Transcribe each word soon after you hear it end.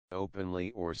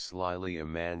openly or slyly a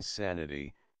man's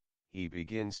sanity, he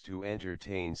begins to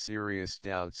entertain serious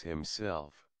doubts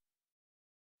himself.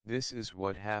 This is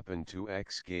what happened to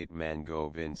ex-gateman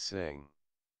Govind Singh.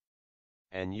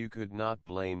 And you could not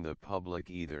blame the public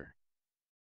either.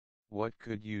 What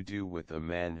could you do with a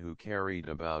man who carried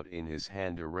about in his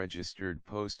hand a registered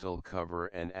postal cover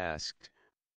and asked,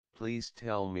 "Please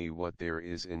tell me what there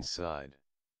is inside"?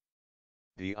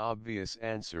 The obvious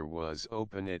answer was,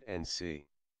 "Open it and see."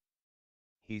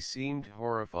 He seemed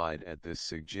horrified at this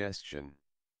suggestion.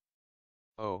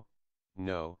 "Oh,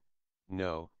 no,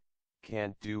 no,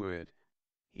 can't do it,"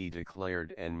 he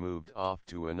declared and moved off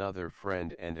to another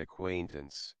friend and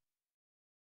acquaintance.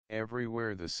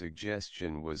 Everywhere the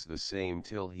suggestion was the same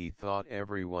till he thought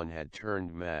everyone had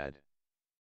turned mad.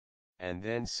 And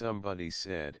then somebody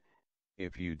said,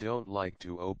 "If you don't like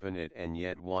to open it and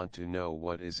yet want to know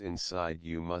what is inside,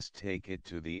 you must take it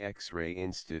to the X-ray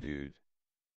Institute."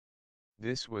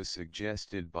 This was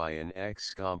suggested by an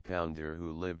ex-compounder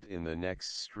who lived in the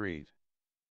next street.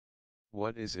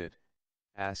 "What is it?"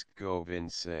 asked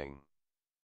Govind Singh.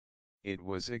 It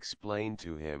was explained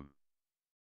to him.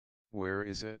 Where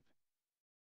is it?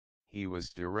 He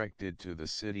was directed to the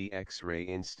City X-ray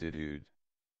Institute.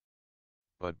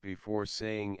 But before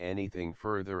saying anything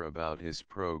further about his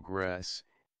progress,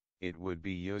 it would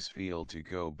be useful to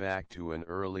go back to an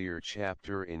earlier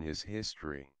chapter in his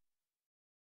history.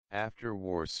 After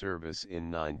war service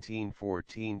in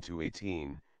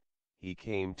 1914–18, he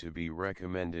came to be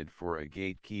recommended for a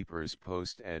gatekeeper's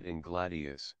post at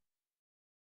Ingladius.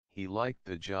 He liked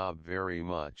the job very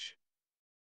much.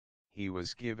 He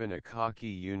was given a khaki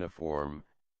uniform,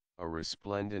 a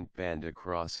resplendent band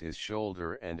across his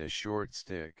shoulder and a short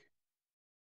stick.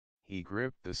 He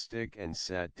gripped the stick and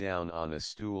sat down on a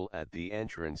stool at the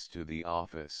entrance to the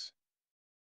office.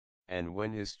 And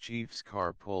when his chief's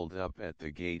car pulled up at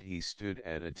the gate, he stood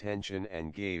at attention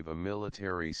and gave a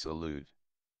military salute.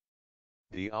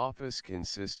 The office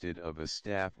consisted of a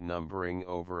staff numbering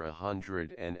over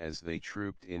 100, and as they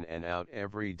trooped in and out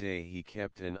every day, he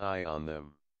kept an eye on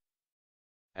them.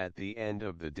 At the end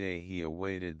of the day he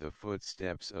awaited the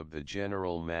footsteps of the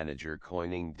general manager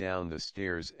coming down the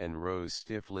stairs and rose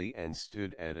stiffly and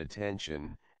stood at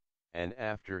attention, and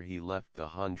after he left the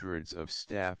hundreds of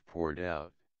staff poured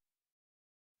out.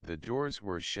 The doors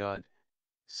were shut.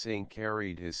 Singh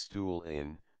carried his stool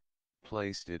in,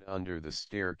 placed it under the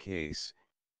staircase,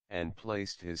 and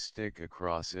placed his stick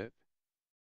across it.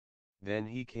 Then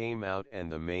he came out and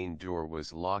the main door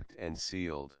was locked and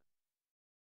sealed.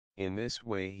 In this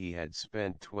way he had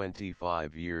spent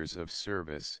 25 years of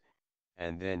service,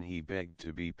 and then he begged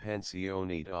to be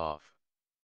pensioned off.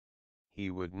 He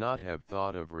would not have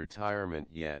thought of retirement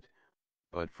yet,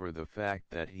 but for the fact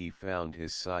that he found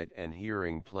his sight and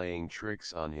hearing playing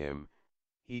tricks on him.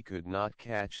 He could not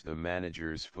catch the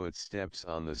manager's footsteps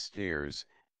on the stairs,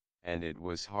 and it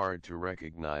was hard to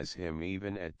recognize him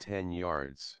even at 10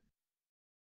 yards.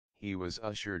 He was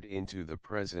ushered into the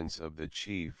presence of the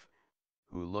chief,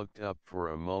 who looked up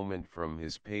for a moment from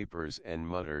his papers and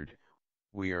muttered,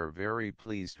 "We are very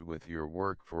pleased with your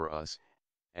work for us,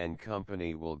 and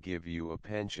company will give you a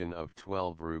pension of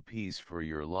 12 rupees for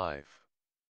your life."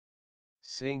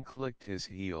 Singh clicked his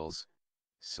heels,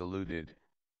 saluted,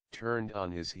 turned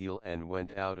on his heel and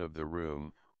went out of the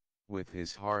room, with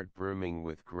his heart brimming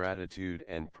with gratitude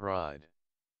and pride.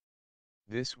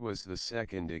 This was the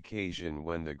second occasion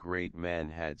when the great man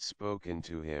had spoken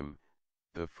to him,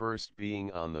 the first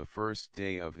being on the first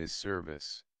day of his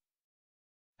service.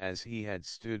 As he had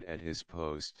stood at his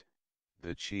post,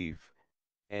 the chief,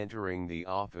 entering the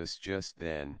office just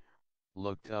then,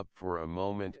 looked up for a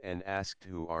moment and asked,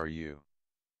 "Who are you?"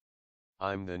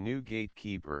 "I'm the new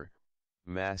gatekeeper,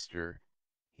 master,"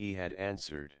 he had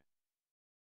answered.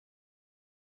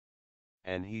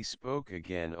 And he spoke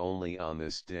again only on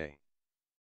this day.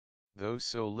 Though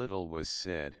so little was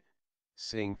said,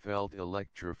 Singh felt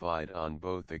electrified on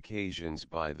both occasions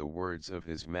by the words of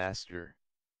his master.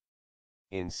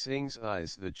 In Singh's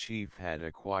eyes the chief had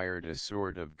acquired a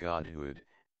sort of godhood,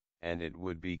 and it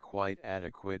would be quite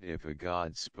adequate if a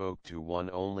god spoke to one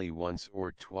only once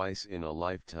or twice in a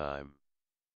lifetime.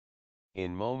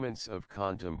 In moments of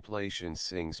contemplation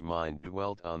Singh's mind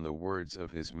dwelt on the words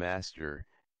of his master,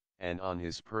 and on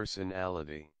his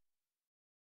personality.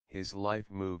 His life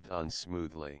moved on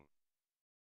smoothly.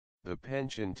 The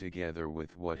pension, together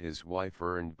with what his wife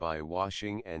earned by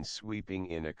washing and sweeping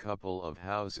in a couple of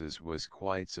houses, was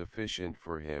quite sufficient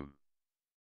for him.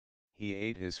 He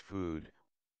ate his food,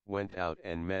 went out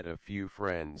and met a few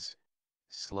friends,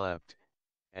 slept,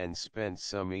 and spent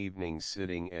some evenings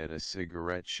sitting at a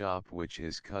cigarette shop which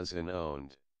his cousin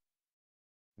owned.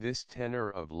 This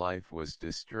tenor of life was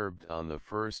disturbed on the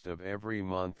first of every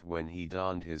month when he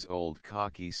donned his old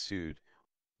khaki suit,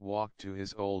 walked to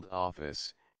his old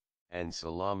office, and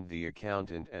salaamed the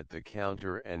accountant at the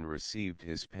counter and received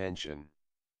his pension.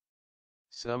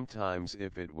 Sometimes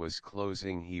if it was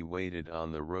closing he waited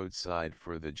on the roadside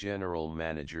for the general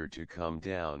manager to come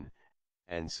down,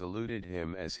 and saluted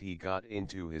him as he got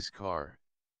into his car.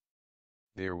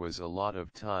 There was a lot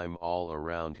of time all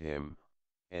around him,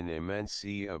 an immense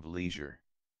sea of leisure.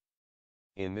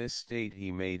 In this state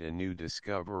he made a new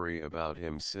discovery about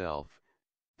himself,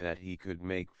 that he could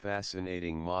make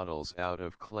fascinating models out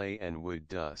of clay and wood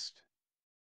dust.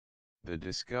 The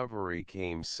discovery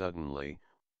came suddenly,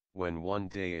 when one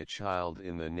day a child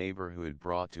in the neighborhood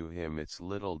brought to him its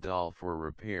little doll for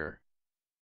repair.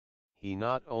 He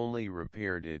not only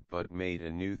repaired it but made a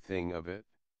new thing of it.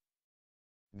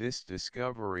 This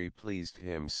discovery pleased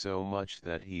him so much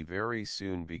that he very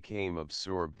soon became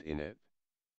absorbed in it.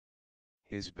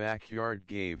 His backyard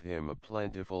gave him a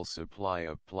plentiful supply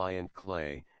of pliant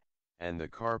clay, and the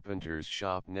carpenter's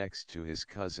shop next to his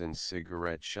cousin's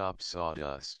cigarette shop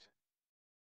sawdust.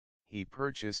 He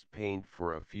purchased paint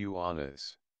for a few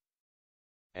annas.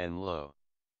 And lo!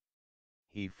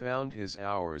 He found his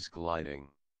hours gliding.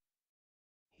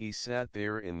 He sat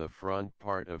there in the front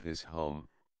part of his home,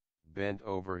 bent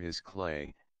over his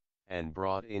clay, and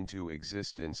brought into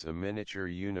existence a miniature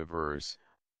universe.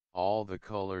 All the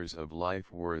colors of life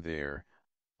were there,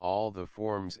 all the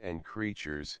forms and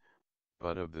creatures,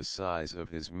 but of the size of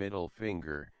his middle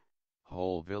finger.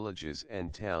 Whole villages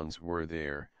and towns were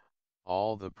there,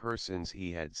 all the persons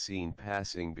he had seen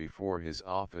passing before his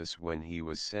office when he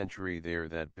was sentry there,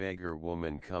 that beggar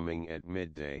woman coming at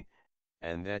midday,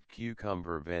 and that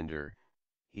cucumber vendor.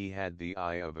 He had the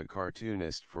eye of a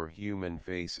cartoonist for human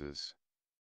faces.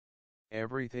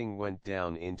 Everything went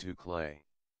down into clay.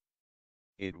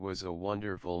 It was a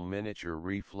wonderful miniature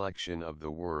reflection of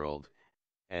the world,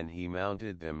 and he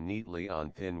mounted them neatly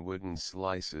on thin wooden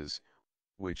slices,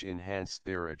 which enhanced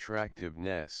their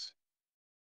attractiveness.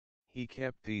 He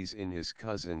kept these in his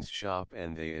cousin's shop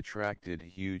and they attracted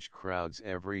huge crowds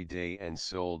every day and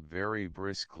sold very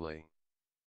briskly.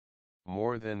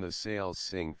 More than the sales,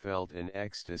 Singh felt an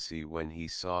ecstasy when he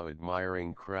saw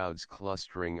admiring crowds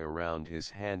clustering around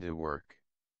his handiwork.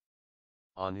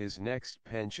 On his next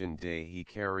pension day he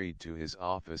carried to his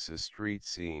office a street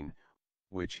scene,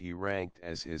 which he ranked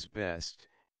as his best,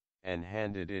 and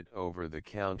handed it over the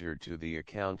counter to the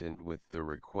accountant with the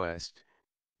request,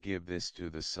 "Give this to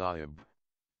the Sahib,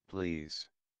 please."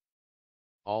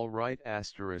 "All right,"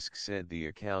 said the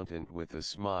accountant with a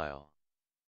smile.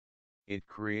 It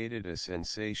created a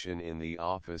sensation in the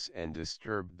office and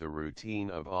disturbed the routine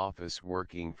of office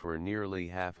working for nearly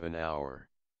half an hour.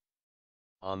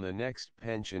 On the next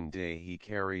pension day he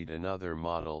carried another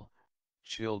model,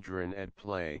 "Children at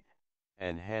Play,"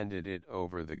 and handed it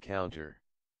over the counter.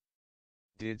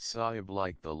 "Did Sahib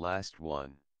like the last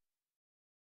one?"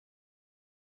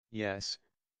 "Yes,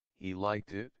 he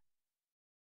liked it."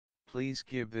 "Please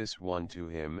give this one to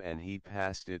him," and he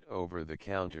passed it over the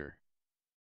counter.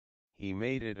 He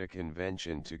made it a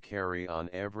convention to carry on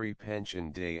every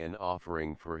pension day an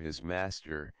offering for his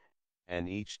master, and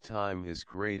each time his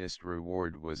greatest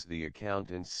reward was the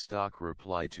accountant's stock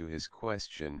reply to his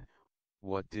question,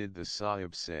 "What did the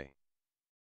Sahib say?"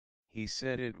 He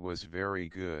said it was very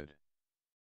good.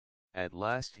 At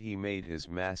last he made his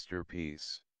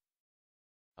masterpiece.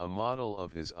 A model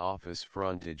of his office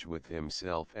frontage with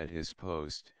himself at his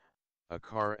post, a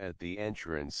car at the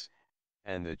entrance,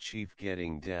 and the chief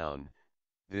getting down.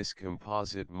 This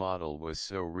composite model was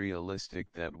so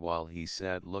realistic that while he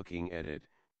sat looking at it,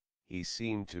 he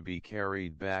seemed to be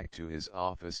carried back to his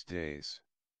office days.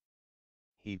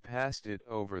 He passed it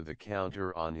over the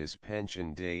counter on his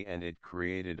pension day and it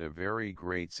created a very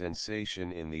great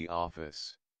sensation in the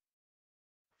office.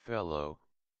 "Fellow,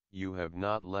 you have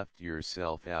not left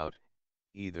yourself out,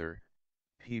 either,"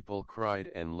 people cried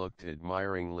and looked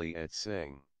admiringly at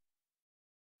Singh.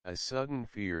 A sudden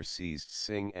fear seized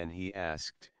Singh and he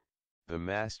asked, "The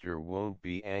master won't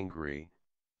be angry,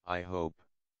 I hope?"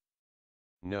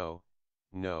 "No,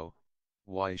 no,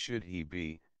 why should he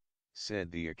be?" said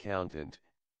the accountant,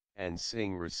 and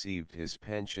Singh received his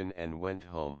pension and went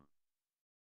home.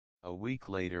 A week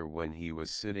later, when he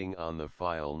was sitting on the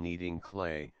file kneading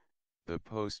clay, the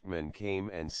postman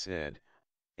came and said,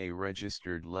 "A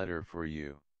registered letter for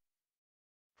you."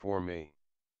 "For me?"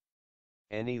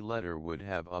 Any letter would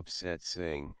have upset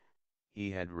Singh.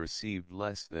 He had received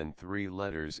less than 3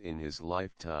 letters in his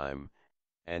lifetime,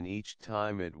 and each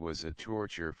time it was a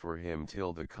torture for him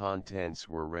till the contents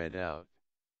were read out.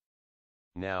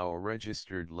 Now a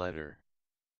registered letter.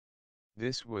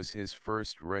 This was his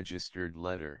first registered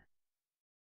letter.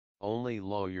 Only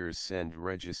lawyers send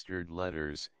registered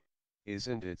letters,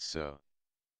 isn't it so?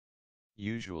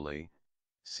 Usually,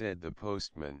 said the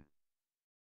postman.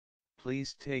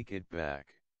 Please take it back.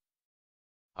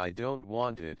 I don't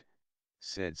want it,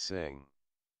 said Singh.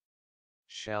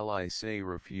 Shall I say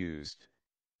refused?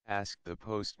 Asked the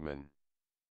postman.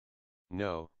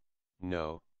 No,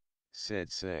 no,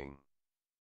 said Singh.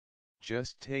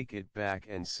 Just take it back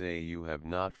and say you have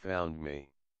not found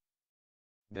me.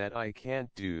 That I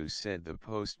can't do, said the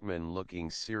postman, looking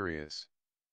serious.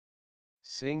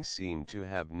 Singh seemed to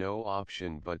have no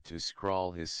option but to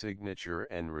scrawl his signature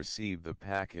and receive the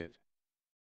packet.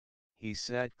 He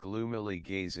sat gloomily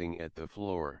gazing at the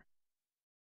floor.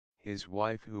 His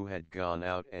wife, who had gone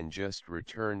out and just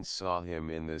returned, saw him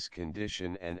in this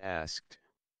condition and asked,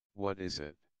 "What is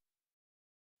it?"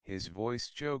 His voice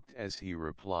choked as he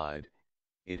replied,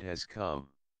 "It has come."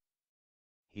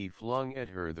 He flung at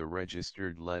her the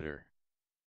registered letter.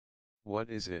 "What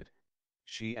is it?"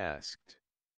 she asked.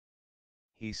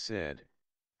 He said,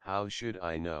 "How should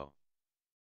I know?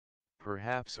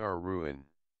 Perhaps our ruin."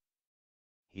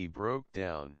 He broke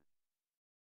down.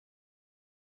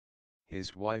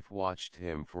 His wife watched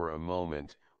him for a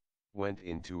moment, went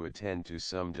in to attend to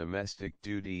some domestic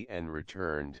duty and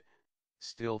returned,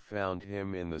 still found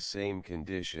him in the same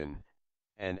condition,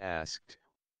 and asked,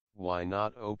 "Why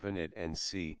not open it and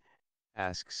see,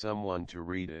 ask someone to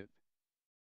read it?"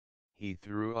 He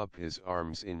threw up his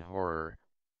arms in horror.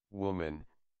 "Woman,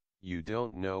 you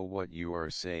don't know what you are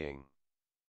saying.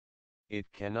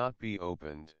 It cannot be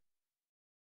opened.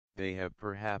 They have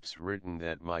perhaps written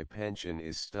that my pension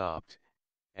is stopped,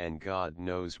 and God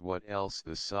knows what else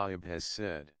the Sahib has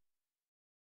said.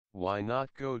 Why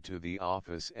not go to the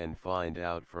office and find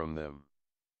out from them?"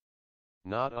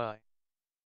 "Not I.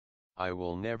 I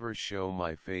will never show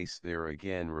my face there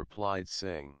again," replied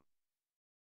Singh.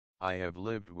 "I have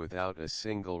lived without a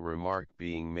single remark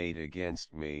being made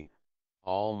against me,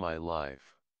 all my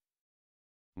life.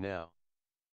 Now."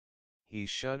 He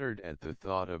shuddered at the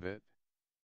thought of it.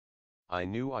 "I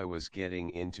knew I was getting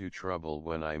into trouble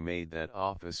when I made that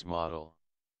office model."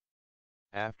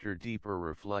 After deeper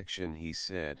reflection he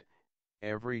said,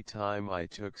 "Every time I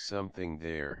took something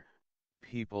there,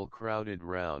 people crowded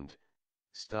round,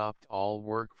 stopped all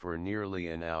work for nearly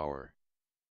an hour.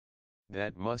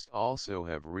 That must also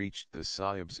have reached the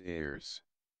Sahib's ears."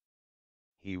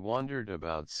 He wandered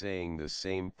about saying the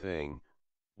same thing,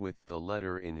 with the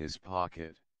letter in his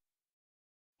pocket.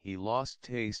 He lost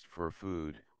taste for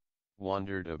food,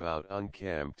 wandered about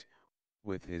unkempt,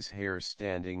 with his hair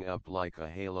standing up like a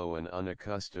halo, an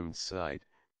unaccustomed sight,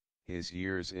 his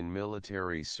years in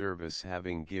military service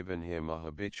having given him a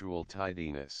habitual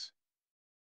tidiness.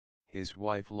 His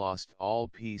wife lost all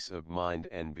peace of mind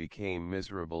and became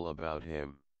miserable about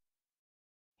him.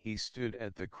 He stood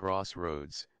at the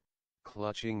crossroads,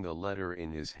 clutching the letter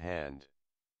in his hand.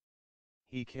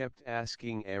 He kept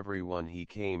asking everyone he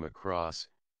came across,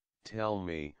 "Tell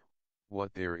me,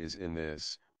 what there is in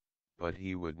this," but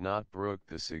he would not brook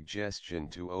the suggestion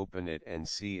to open it and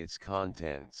see its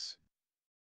contents.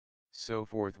 So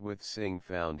forthwith Singh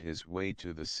found his way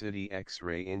to the City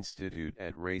X-ray Institute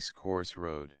at Racecourse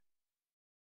Road.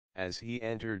 As he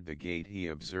entered the gate he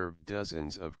observed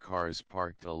dozens of cars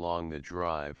parked along the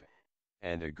drive,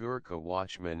 and a Gurkha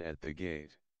watchman at the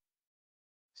gate.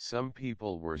 Some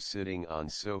people were sitting on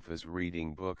sofas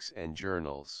reading books and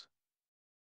journals.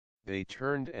 They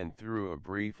turned and threw a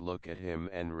brief look at him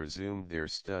and resumed their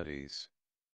studies.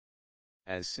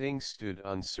 As Singh stood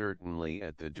uncertainly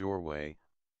at the doorway,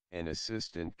 an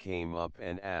assistant came up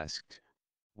and asked,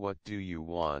 "What do you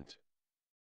want?"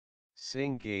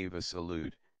 Singh gave a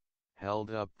salute, held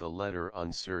up the letter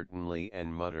uncertainly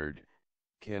and muttered,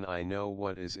 "Can I know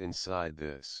what is inside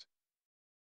this?"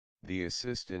 The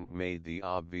assistant made the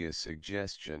obvious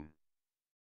suggestion.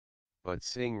 But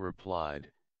Singh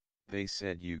replied, "They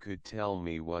said you could tell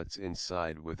me what's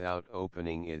inside without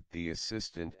opening it." The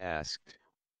assistant asked,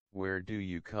 "Where do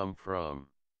you come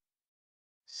from?"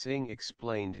 Singh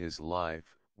explained his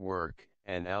life, work,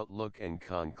 and outlook and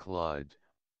concluded,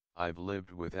 "I've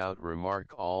lived without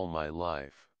remark all my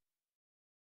life."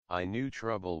 I knew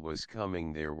trouble was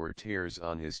coming. There were tears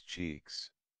on his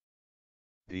cheeks.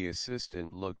 The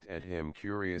assistant looked at him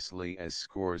curiously, as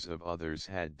scores of others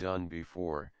had done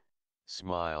before,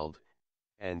 smiled,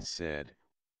 and said,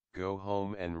 "Go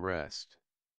home and rest.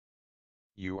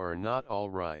 You are not all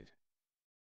right.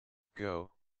 Go,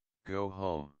 go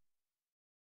home."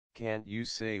 "Can't you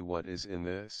say what is in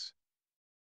this?"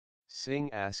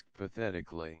 Singh asked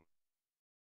pathetically.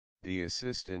 The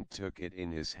assistant took it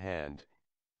in his hand,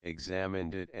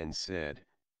 examined it and said,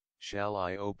 "Shall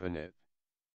I open it?"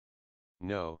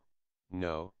 "No,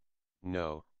 no,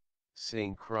 no,"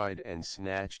 Singh cried and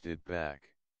snatched it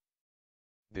back.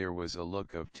 There was a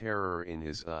look of terror in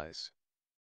his eyes.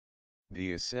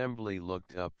 The assembly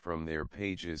looked up from their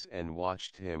pages and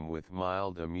watched him with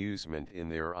mild amusement in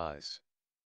their eyes.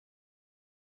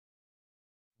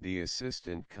 The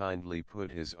assistant kindly put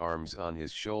his arms on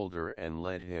his shoulder and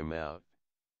led him out.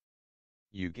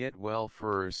 "You get well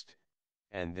first,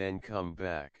 and then come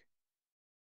back.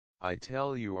 I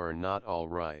tell you are not all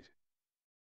right."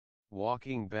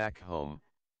 Walking back home,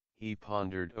 he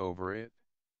pondered over it.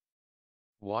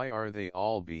 Why are they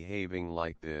all behaving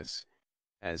like this,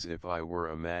 as if I were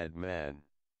a madman?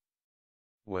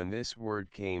 When this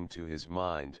word came to his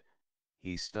mind,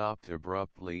 he stopped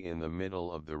abruptly in the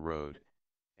middle of the road,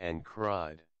 and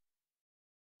cried,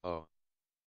 "Oh!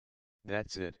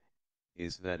 That's it,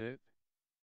 is that it?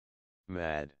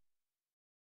 Mad!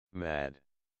 Mad!"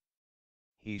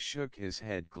 He shook his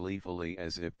head gleefully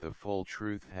as if the full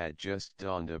truth had just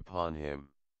dawned upon him.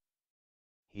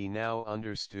 He now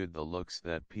understood the looks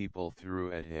that people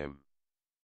threw at him.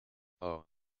 "Oh!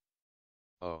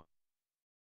 Oh!"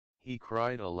 he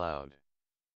cried aloud.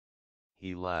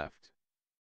 He laughed.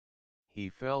 He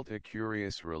felt a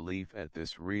curious relief at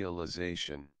this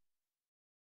realization.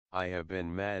 "I have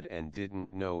been mad and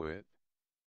didn't know it."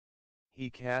 He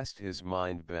cast his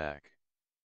mind back.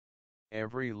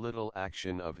 Every little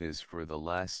action of his for the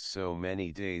last so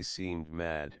many days seemed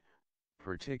mad,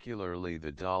 particularly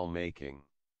the doll making.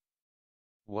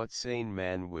 What sane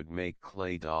man would make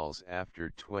clay dolls after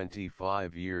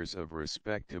 25 years of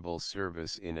respectable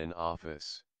service in an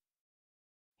office?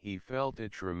 He felt a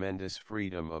tremendous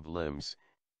freedom of limbs,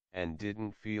 and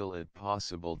didn't feel it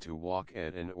possible to walk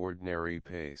at an ordinary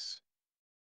pace.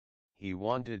 He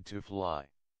wanted to fly.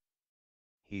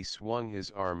 He swung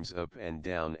his arms up and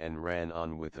down and ran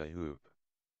on with a whoop.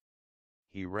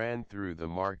 He ran through the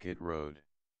market road.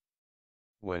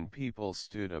 When people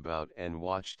stood about and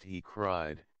watched, he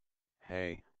cried,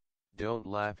 "Hey, don't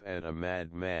laugh at a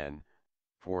madman,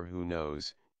 for who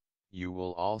knows, you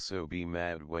will also be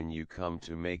mad when you come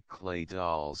to make clay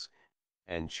dolls,"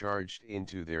 and charged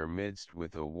into their midst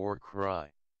with a war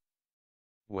cry.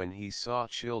 When he saw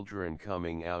children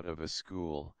coming out of a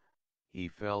school, he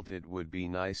felt it would be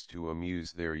nice to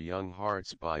amuse their young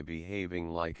hearts by behaving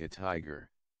like a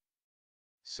tiger.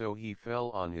 So he fell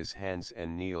on his hands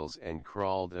and knees and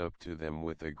crawled up to them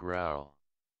with a growl.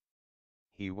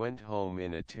 He went home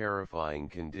in a terrifying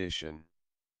condition.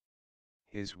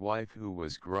 His wife, who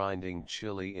was grinding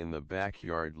chili in the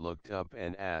backyard, looked up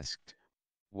and asked,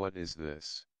 "What is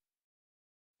this?"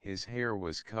 His hair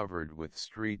was covered with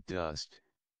street dust,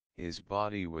 his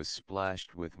body was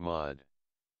splashed with mud.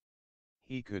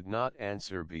 He could not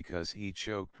answer because he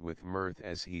choked with mirth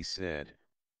as he said,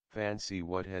 "Fancy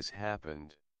what has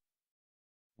happened."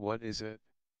 "What is it?"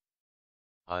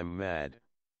 "I'm mad,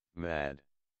 mad."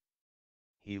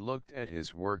 He looked at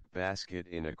his work basket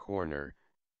in a corner,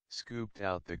 scooped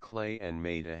out the clay and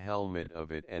made a helmet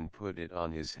of it and put it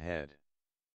on his head.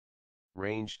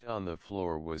 Ranged on the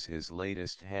floor was his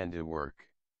latest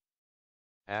handiwork.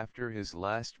 After his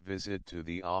last visit to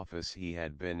the office, he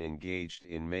had been engaged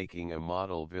in making a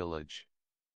model village.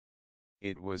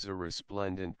 It was a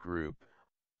resplendent group,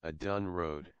 a dun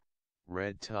road,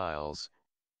 red tiles,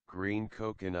 green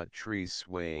coconut trees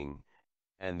swaying,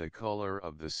 and the color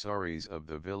of the saris of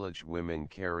the village women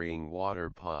carrying water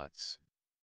pots.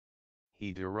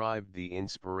 He derived the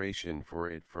inspiration for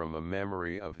it from a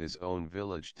memory of his own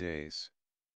village days.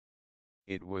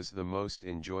 It was the most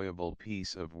enjoyable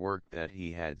piece of work that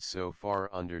he had so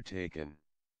far undertaken.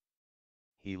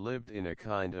 He lived in a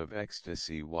kind of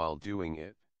ecstasy while doing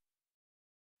it.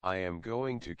 "I am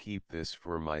going to keep this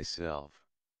for myself.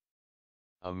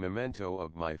 A memento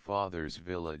of my father's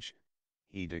village,"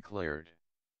 he declared.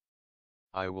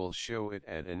 "I will show it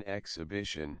at an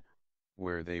exhibition,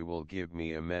 where they will give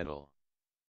me a medal."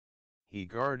 He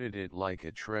guarded it like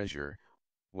a treasure.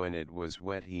 When it was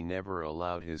wet, he never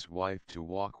allowed his wife to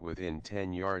walk within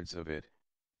 10 yards of it.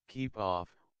 "Keep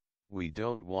off, we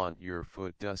don't want your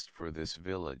foot dust for this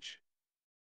village."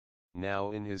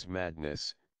 Now in his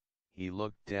madness, he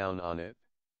looked down on it.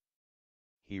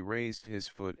 He raised his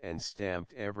foot and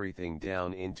stamped everything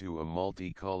down into a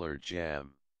multicolored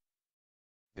jam.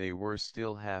 They were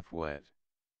still half wet.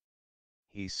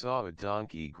 He saw a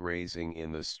donkey grazing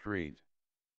in the street.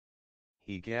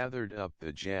 He gathered up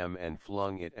the jam and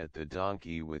flung it at the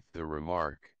donkey with the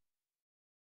remark,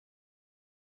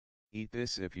 "Eat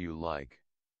this if you like.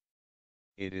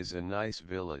 It is a nice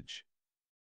village."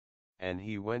 And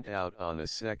he went out on a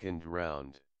second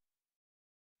round.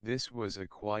 This was a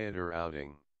quieter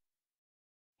outing.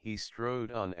 He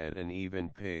strode on at an even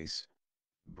pace,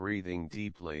 breathing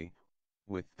deeply,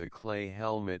 with the clay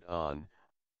helmet on,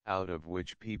 out of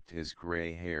which peeped his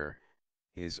grey hair,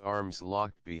 his arms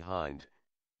locked behind,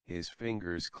 his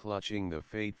fingers clutching the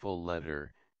fateful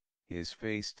letter, his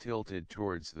face tilted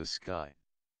towards the sky.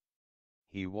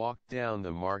 He walked down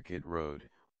the market road,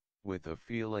 with a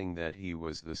feeling that he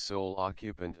was the sole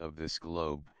occupant of this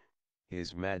globe.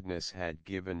 His madness had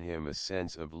given him a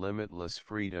sense of limitless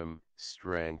freedom,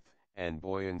 strength, and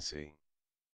buoyancy.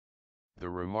 The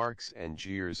remarks and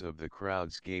jeers of the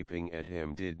crowds gaping at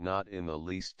him did not in the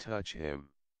least touch him.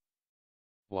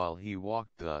 While he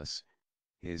walked thus,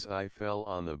 his eye fell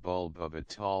on the bulb of a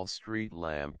tall street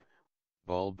lamp,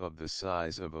 bulb of the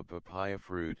size of a papaya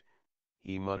fruit.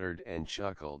 He muttered and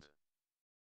chuckled.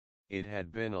 It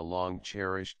had been a long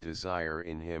cherished desire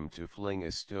in him to fling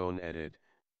a stone at it.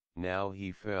 Now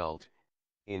he felt,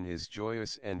 in his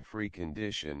joyous and free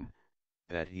condition,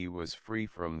 that he was free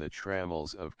from the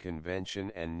trammels of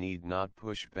convention and need not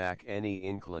push back any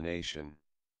inclination.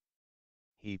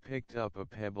 He picked up a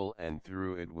pebble and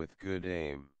threw it with good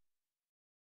aim.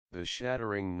 The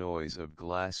shattering noise of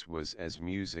glass was as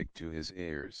music to his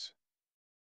ears.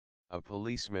 A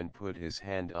policeman put his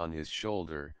hand on his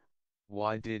shoulder.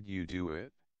 "Why did you do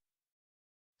it?"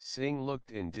 Singh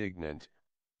looked indignant.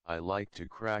 "I like to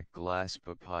crack glass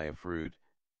papaya fruit,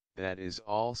 that is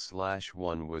all.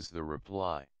 One was the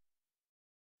reply.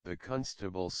 The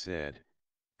constable said,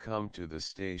 "Come to the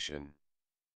station."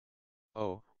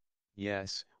 "Oh,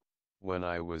 yes, when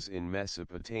I was in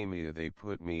Mesopotamia they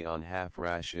put me on half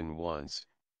ration once,"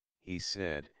 he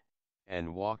said,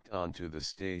 and walked on to the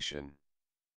station.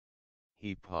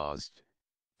 He paused,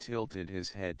 tilted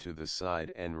his head to the side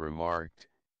and remarked,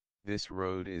 "This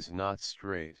road is not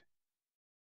straight."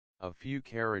 A few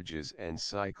carriages and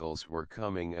cycles were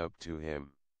coming up to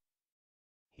him.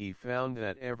 He found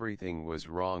that everything was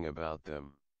wrong about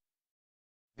them.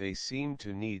 They seemed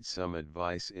to need some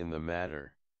advice in the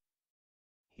matter.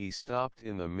 He stopped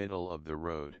in the middle of the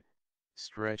road,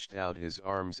 stretched out his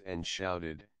arms and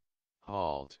shouted,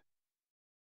 "Halt!"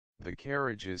 The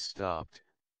carriages stopped,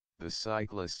 the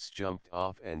cyclists jumped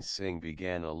off and Singh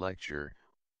began a lecture.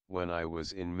 "When I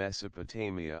was in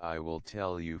Mesopotamia, I will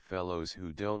tell you fellows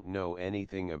who don't know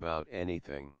anything about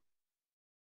anything."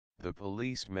 The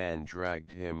policeman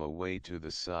dragged him away to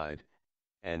the side,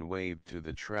 and waved to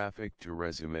the traffic to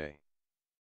resume.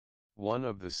 One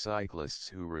of the cyclists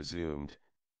who resumed,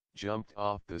 jumped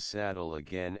off the saddle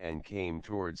again and came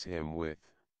towards him with,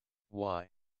 "Why?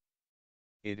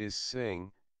 It is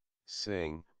Singh.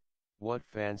 Singh, what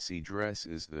fancy dress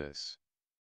is this?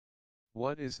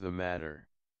 What is the matter?"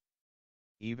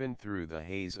 Even through the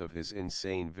haze of his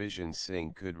insane vision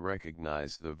Singh could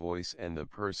recognize the voice and the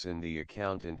person, the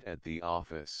accountant at the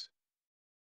office.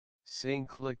 Singh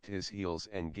clicked his heels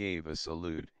and gave a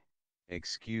salute.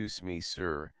 "Excuse me,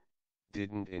 sir,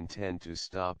 didn't intend to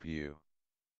stop you.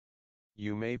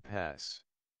 You may pass."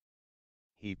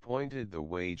 He pointed the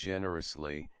way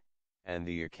generously, and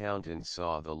the accountant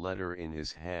saw the letter in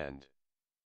his hand.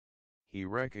 He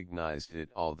recognized it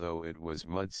although it was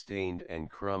mud-stained and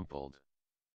crumpled.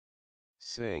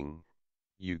 "Singh,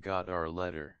 you got our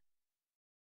letter?"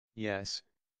 "Yes,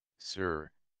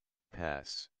 sir,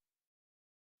 pass."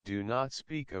 "Do not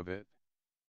speak of it."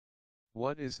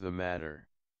 "What is the matter?"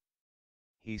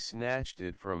 He snatched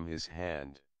it from his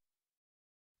hand.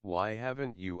 "Why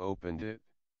haven't you opened it?"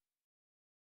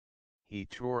 He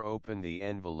tore open the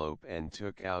envelope and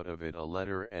took out of it a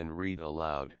letter and read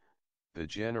aloud, "The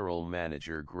general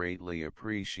manager greatly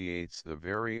appreciates the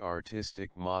very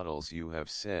artistic models you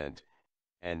have sent,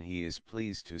 and he is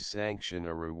pleased to sanction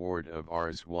a reward of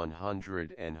Rs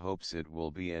 100 and hopes it will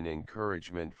be an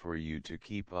encouragement for you to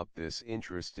keep up this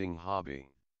interesting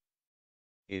hobby."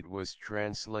 It was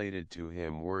translated to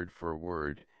him word for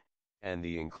word, and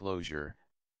the enclosure,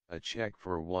 a check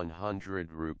for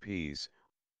 100 rupees,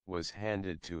 was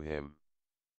handed to him.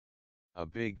 A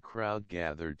big crowd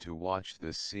gathered to watch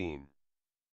this scene.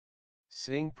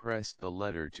 Singh pressed the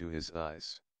letter to his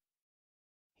eyes.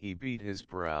 He beat his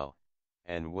brow,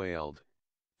 and wailed,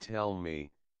 "Tell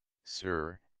me,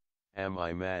 sir, am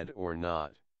I mad or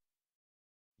not?"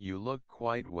 "You look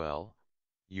quite well,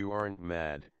 you aren't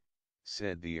mad,"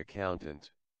 said the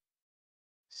accountant.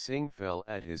 Singh fell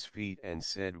at his feet and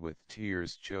said with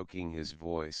tears choking his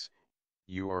voice,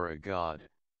 "You are a god,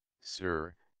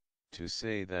 sir, to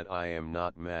say that I am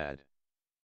not mad.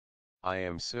 I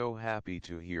am so happy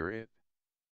to hear it."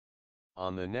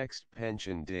 On the next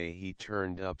pension day he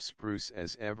turned up spruce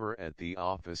as ever at the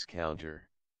office counter.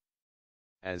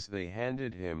 As they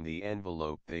handed him the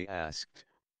envelope they asked,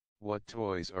 What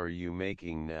toys are you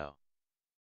making now?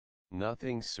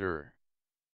 Nothing, sir.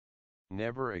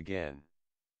 Never again.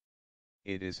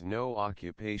 It is no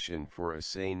occupation for a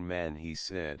sane man, he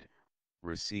said,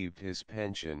 received his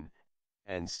pension,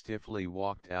 and stiffly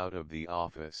walked out of the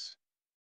office.